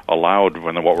allowed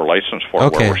than what we're licensed for.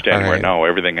 Where we're standing right now,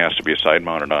 everything has to be side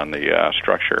mounted on the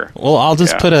structure. Well, I'll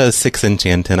just put a 6-inch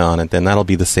antenna on it. Then that'll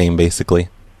be the same, basically.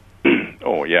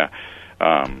 You're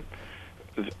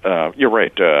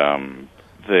right.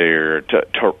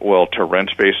 To rent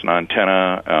space an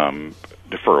antenna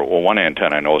for one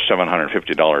antenna, I know is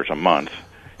 $750 a month.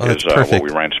 Is what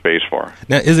we rent space for.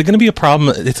 Now, is it going to be a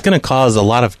problem? It's going to cause a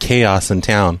lot of chaos in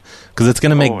town because it's going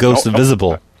to make ghosts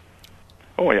visible.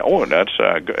 That's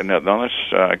good. No, that's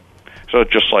so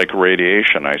just like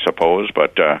radiation, I suppose.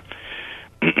 But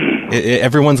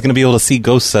everyone's going to be able to see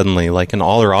ghosts suddenly, like in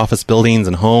all their office buildings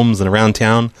and homes and around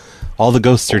town. All the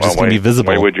ghosts are just going to be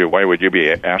visible. Why would you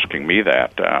be asking me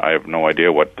that? I have no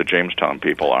idea what the Jamestown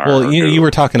people are. Well, you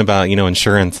were talking about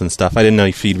insurance and stuff. I didn't know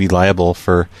if you'd be liable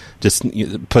for just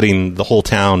putting the whole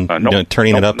town,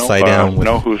 turning it upside down.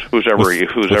 Whoever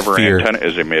antenna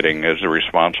is emitting is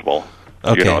responsible.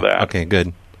 Okay. You know that. Okay,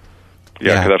 good.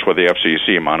 Yeah, 'cause that's what the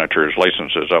FCC monitors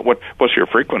licenses. What's your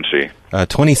frequency?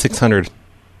 2600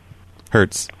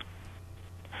 hertz.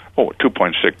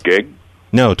 2.6 gig?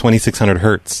 No, 2600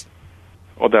 hertz.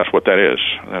 Well, that's what that is.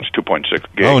 That's 2.6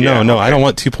 gigs. Oh, no, I don't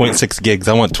want 2.6 gigs.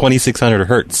 I want 2600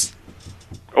 hertz.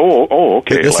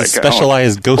 Okay. This is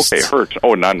specialized ghosts. Okay, hertz.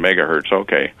 Not megahertz.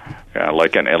 Okay. Yeah,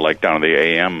 like down in the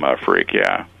AM freak,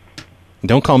 yeah.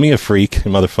 Don't call me a freak,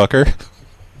 motherfucker.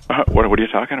 What are you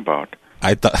talking about?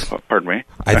 I thought. Pardon me.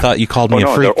 I thought you called me a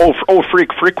freak.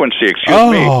 Frequency.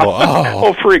 Excuse me.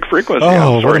 Frequency.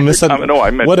 Oh, sorry. I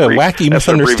meant what a freak. wacky That's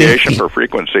misunderstanding. An abbreviation for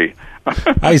frequency.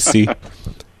 I see.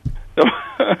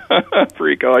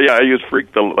 Freak. I use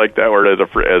freak like that word as a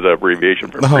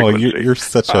abbreviation for frequency. You're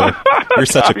such a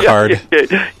card.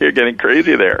 You're getting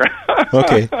crazy there.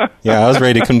 Okay. Yeah, I was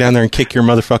ready to come down there and kick your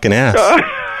motherfucking ass.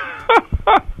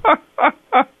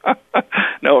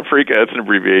 No, freak. That's an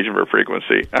abbreviation for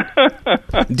frequency.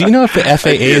 Do you know if the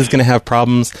FAA is going to have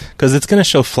problems? Because it's going to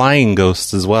show flying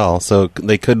ghosts as well. So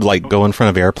they could go in front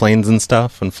of airplanes and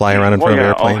stuff and fly around in front of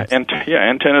airplanes.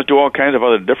 Antennas do all kinds of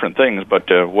other different things.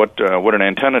 But what an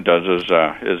antenna does is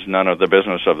none of the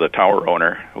business of the tower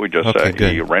owner. We just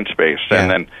you rent space,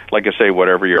 and then, like I say,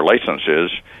 whatever your license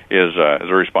is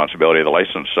the responsibility of the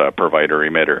license provider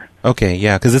emitter. Okay,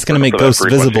 yeah, because it's going to make ghosts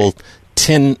visible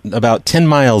about 10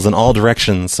 miles in all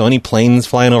directions. So any planes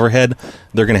flying overhead,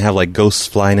 they're going to have ghosts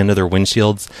flying into their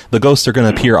windshields. The ghosts are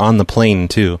going to appear on the plane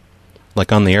too,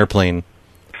 like on the airplane.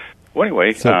 Well,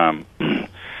 anyway, we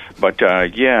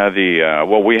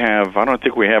have. I don't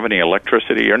think we have any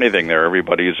electricity or anything there.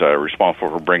 Everybody's responsible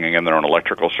for bringing in their own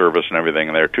electrical service and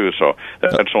everything there too. So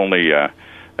that's only.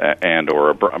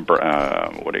 Or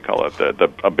what do you call it?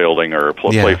 A building or a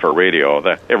place for radio.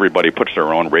 That everybody puts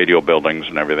their own radio buildings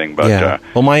and everything. But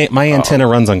well, my antenna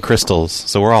runs on crystals,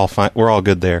 so we're all fine. We're all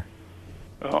good there.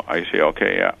 Oh, I see.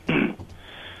 Okay, yeah.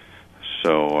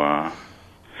 So,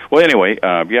 anyway,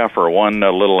 for one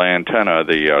little antenna,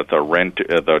 the rent,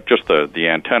 the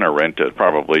antenna rent is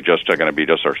probably just going to be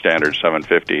just our standard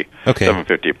 $750. Okay.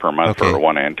 $750 per month for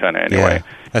one antenna. Anyway,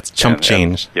 that's chump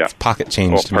change. It's pocket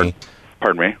change to me.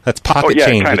 Pardon me? That's pocket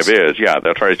change. It kind of is. Yeah,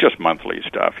 that's right. It's just monthly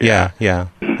stuff. Yeah.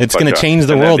 It's going to change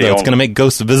the world, though. It's going to make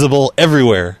ghosts visible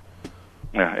everywhere.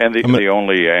 Yeah, and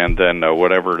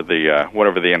whatever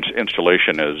the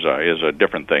installation is a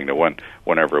different thing.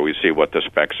 Whenever we see what the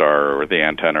specs are, or the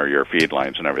antenna, or your feed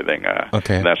lines and everything.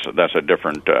 Okay. That's a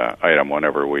different item.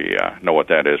 Whenever we know what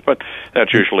that is, but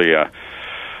that's usually.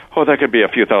 That could be a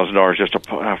few $1,000s just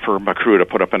for a crew to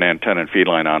put up an antenna and feed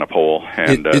line on a pole,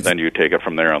 and then you take it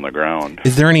from there on the ground.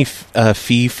 Is there any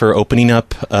fee for opening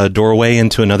up a doorway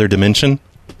into another dimension?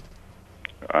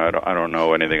 I don't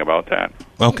know anything about that.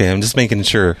 Okay, I'm just making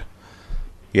sure.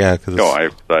 Yeah, no, I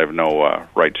have no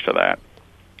rights to that.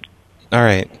 All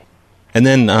right, and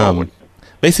then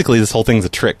Basically, this whole thing's a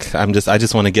trick. I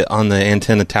just want to get on the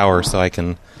antenna tower so I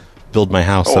can build my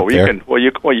house up there.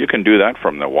 You can do that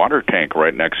from the water tank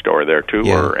right next door there too,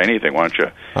 or anything. Why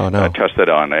don't you test it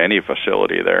on any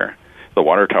facility there? The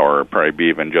water tower would probably be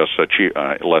even just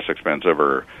less expensive,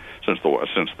 or since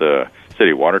the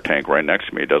city water tank right next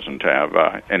to me doesn't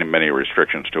have many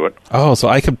restrictions to it. Oh, so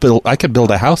I could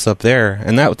build a house up there,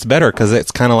 and that's better because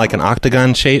it's kind of like an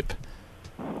octagon shape.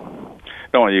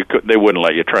 No, they wouldn't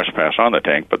let you trespass on the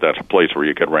tank, but that's a place where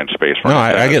you could rent space for. No,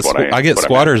 I get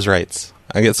squatters' rights.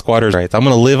 I get squatters' rights. I'm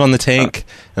going to live on the tank,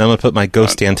 and I'm going to put my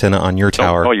ghost antenna on your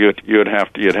tower. No, you'd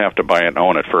have to buy it and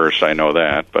own it first. I know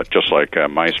that, but just like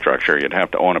my structure, you'd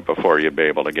have to own it before you'd be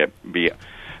able to be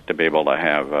able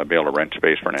to rent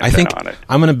space for an antenna on it.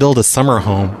 I'm going to build a summer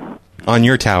home on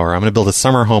your tower. I'm going to build a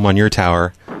summer home on your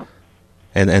tower,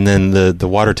 and then the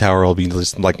water tower will be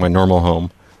just like my normal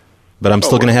home. But I'm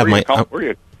still going to have my.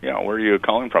 Where are you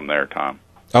calling from there, Tom?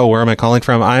 Oh, where am I calling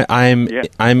from?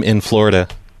 I'm in Florida.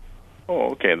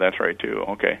 Oh, okay, that's right too.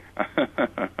 Okay,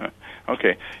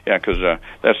 okay, yeah, because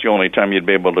that's the only time you'd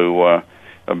be able to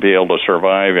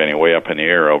survive anyway up in the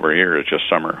air. Over here, it's just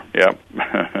summer. Yep.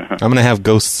 I'm going to have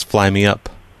ghosts fly me up.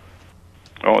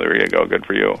 Oh, there you go. Good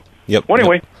for you. Yep.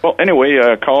 Well, anyway,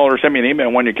 call or send me an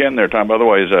email when you can there, Tom.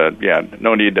 Otherwise,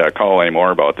 no need to call anymore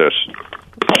about this.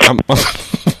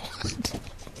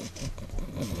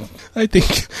 I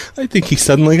think he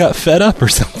suddenly got fed up or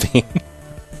something.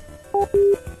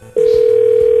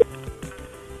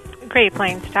 Great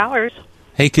Plains Towers.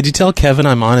 Hey, could you tell Kevin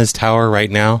I'm on his tower right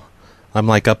now? I'm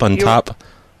like up on top.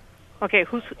 Okay,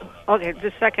 just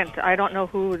a second. I don't know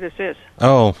who this is.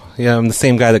 Oh, yeah, I'm the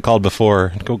same guy that called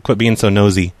before. Quit being so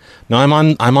nosy. No, I'm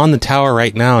on the tower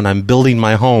right now, and I'm building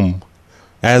my home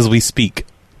as we speak.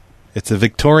 It's a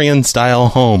Victorian style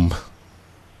home.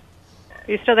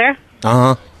 You still there?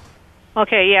 Uh-huh.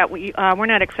 Okay, yeah, we're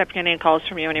not accepting any calls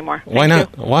from you anymore. Why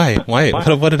not? Why?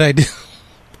 What did I do?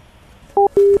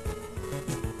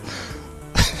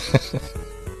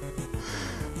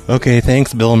 Okay,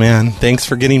 thanks, Bill, man. Thanks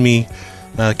for getting me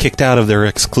kicked out of their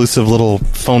exclusive little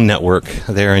phone network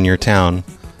there in your town.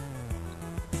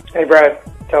 Hey, Brad,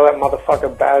 tell that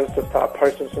motherfucker Baz to start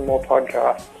posting some more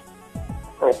podcasts,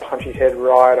 or I'll punch his head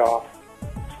right off.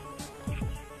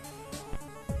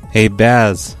 Hey,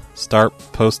 Baz, start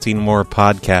posting more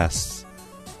podcasts,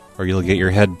 or you'll get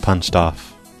your head punched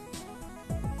off.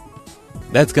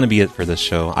 That's going to be it for this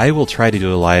show. I will try to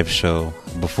do a live show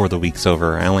before the week's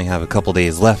over. I only have a couple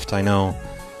days left, I know.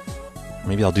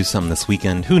 Maybe I'll do something this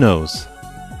weekend. Who knows?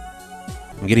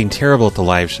 I'm getting terrible at the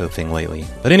live show thing lately.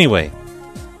 But anyway,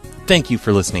 thank you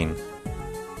for listening.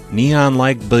 Neon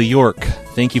Like Bjork,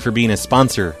 thank you for being a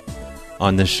sponsor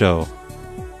on this show.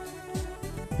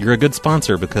 You're a good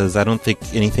sponsor because I don't think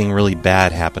anything really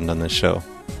bad happened on this show.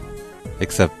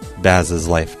 Except Baz's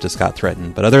life just got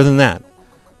threatened. But other than that,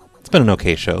 it's been an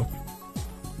okay show.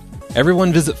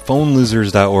 Everyone visit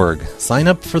phonelosers.org. Sign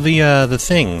up for the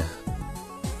thing.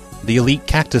 The Elite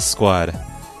Cactus Squad.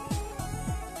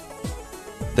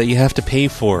 That you have to pay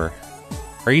for.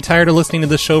 Are you tired of listening to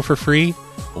this show for free?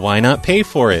 Why not pay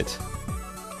for it?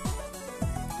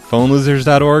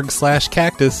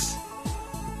 phonelosers.org/cactus.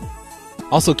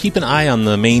 Also, keep an eye on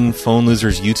the main Phone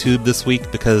Losers YouTube this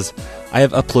week because I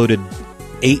have uploaded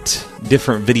 8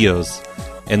 different videos,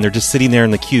 and they're just sitting there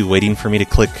in the queue waiting for me to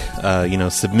click,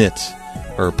 submit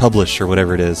or publish or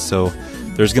whatever it is. So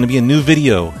there's going to be a new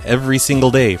video every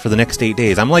single day for the next 8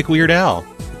 days. I'm like Weird Al.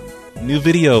 New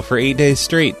video for 8 days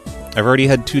straight. I've already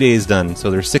had 2 days done, so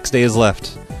there's 6 days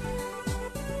left.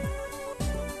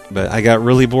 But I got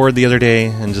really bored the other day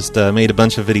and just made a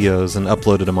bunch of videos and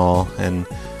uploaded them all. And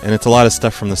it's a lot of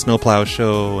stuff from the Snowplow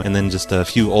show and then just a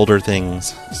few older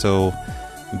things. So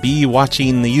be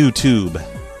watching the YouTube.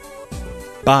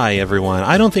 Bye, everyone.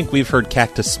 I don't think we've heard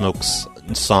Cactus Smoke's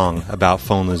song about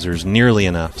phone losers nearly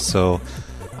enough. So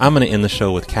I'm going to end the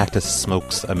show with Cactus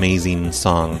Smoke's amazing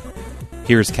song.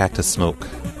 Here's Cactus Smoke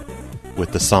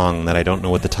with the song that I don't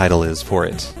know what the title is for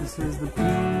it. This is the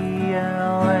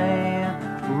PLA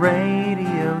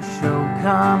radio show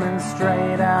coming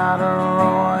straight out of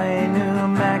Roy, New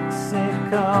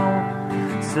Mexico.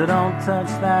 So don't touch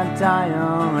that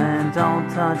dial and don't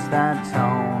touch that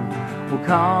tone. We'll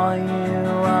call you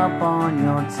up on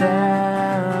your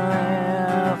telephone.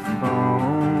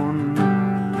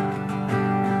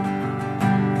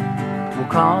 We'll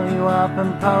call you up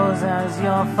and pose as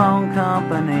your phone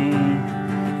company.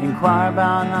 Inquire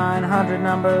about 900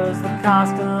 numbers that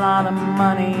cost a lot of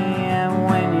money. And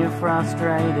when you're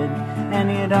frustrated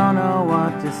and you don't know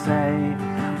what to say,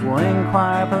 we'll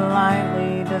inquire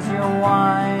politely, does your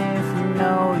wife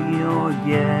know you're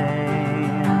gay?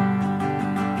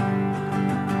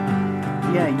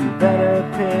 Yeah, you better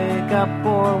pick up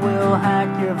or we'll hack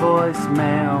your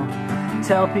voicemail.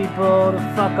 Tell people to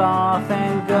fuck off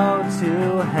and go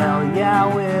to hell. Yeah,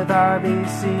 with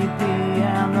RBCP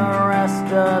and the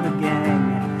rest of the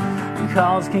gang.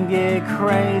 Calls can get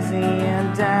crazy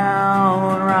and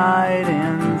downright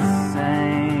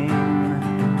insane.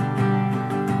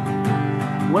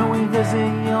 When we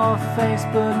visit your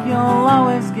Facebook, you'll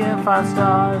always get 5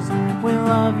 stars. We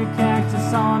love your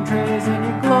cactus entrees and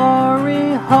your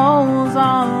glory holes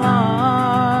on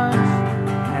large.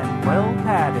 And well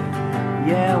padded,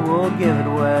 yeah, we'll give it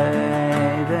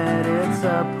away that it's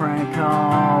a prank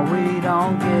call. We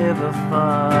don't give a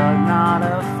fuck, not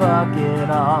a fuck at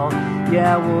all.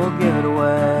 Yeah, we'll give it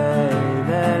away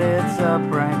that it's a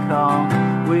prank call.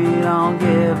 We don't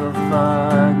give a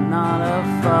fuck, not a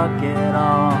fuck at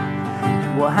all.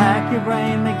 We'll hack your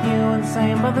brain, make you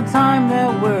insane by the time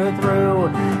that we're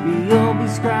through. You'll be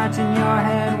scratching your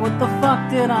head, what the fuck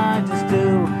did I just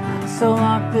do? So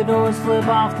lock the doors, flip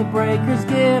off the breakers,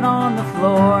 get on the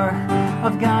floor.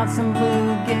 I've got some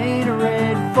blue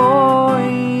Gatorade for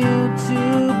you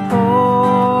to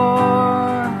pour.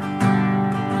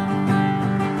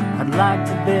 I'd like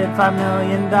to bid $5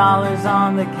 million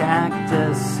on the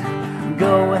cactus.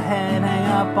 Go ahead, hang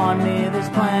up on me, there's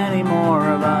plenty more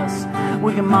of us.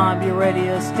 We can mob your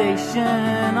radio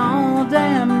station all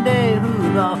damn day.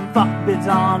 Who the fuck bids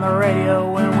on the radio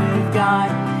when we've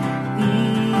got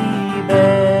eBay?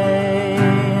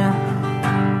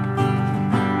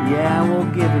 Yeah,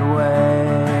 we'll give it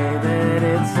away that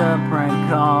it's a prank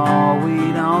call.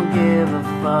 We don't give a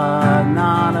fuck,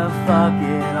 not a fuck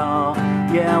at all.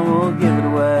 Yeah, we'll give it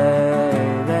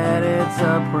away that it's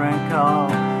a prank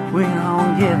call. We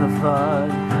don't give a fuck,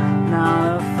 not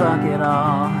a fuck at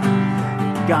all.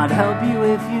 God help you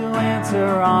if you answer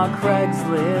our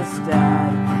Craigslist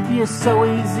ad. You're so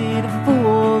easy to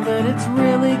fool that it's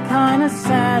really kinda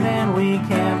sad. And we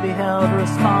can't be held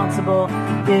responsible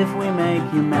if we make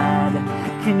you mad.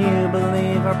 Can you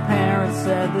believe our parents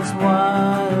said this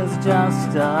was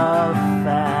just a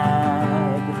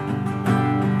fad?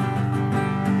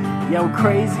 Yeah, we're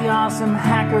crazy awesome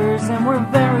hackers and we're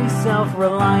very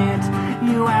self-reliant.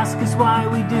 You ask us why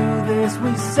we do this,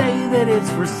 we say that it's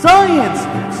for science.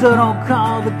 So don't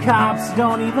call the cops,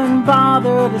 don't even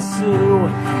bother to sue.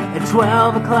 At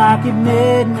 12 o'clock at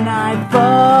midnight,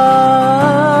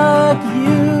 fuck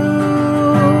you.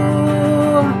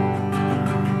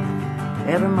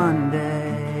 Every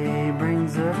Monday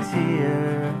brings a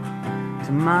tear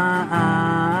to my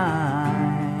eye.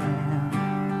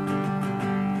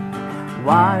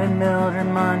 Why did Mildred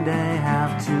Monday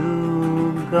have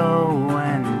to go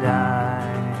and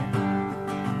die?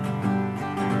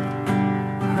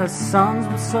 Her sons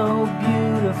were so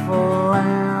beautiful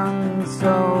and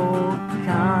so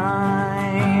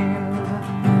kind.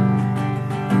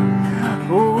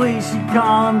 We should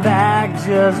call him back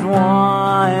just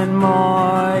one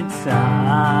more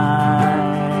time.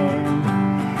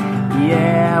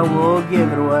 Yeah, we'll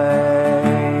give it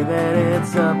away that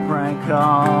it's a prank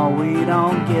call. We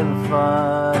don't give a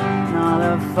fuck, not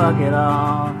a fuck at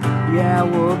all. Yeah,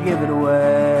 we'll give it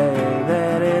away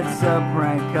that it's a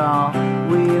prank call.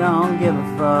 We don't give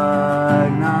a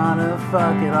fuck, not a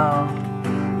fuck at all.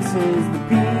 This is the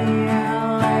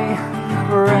PLA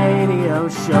radio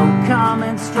show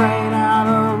coming straight out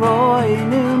of Roy,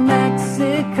 New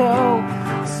Mexico.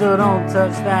 So don't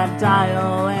touch that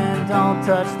dial and don't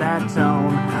touch that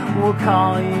tone. We'll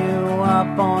call you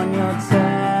up on your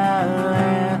telephone.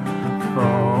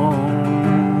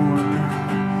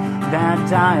 That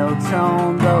dial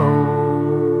tone though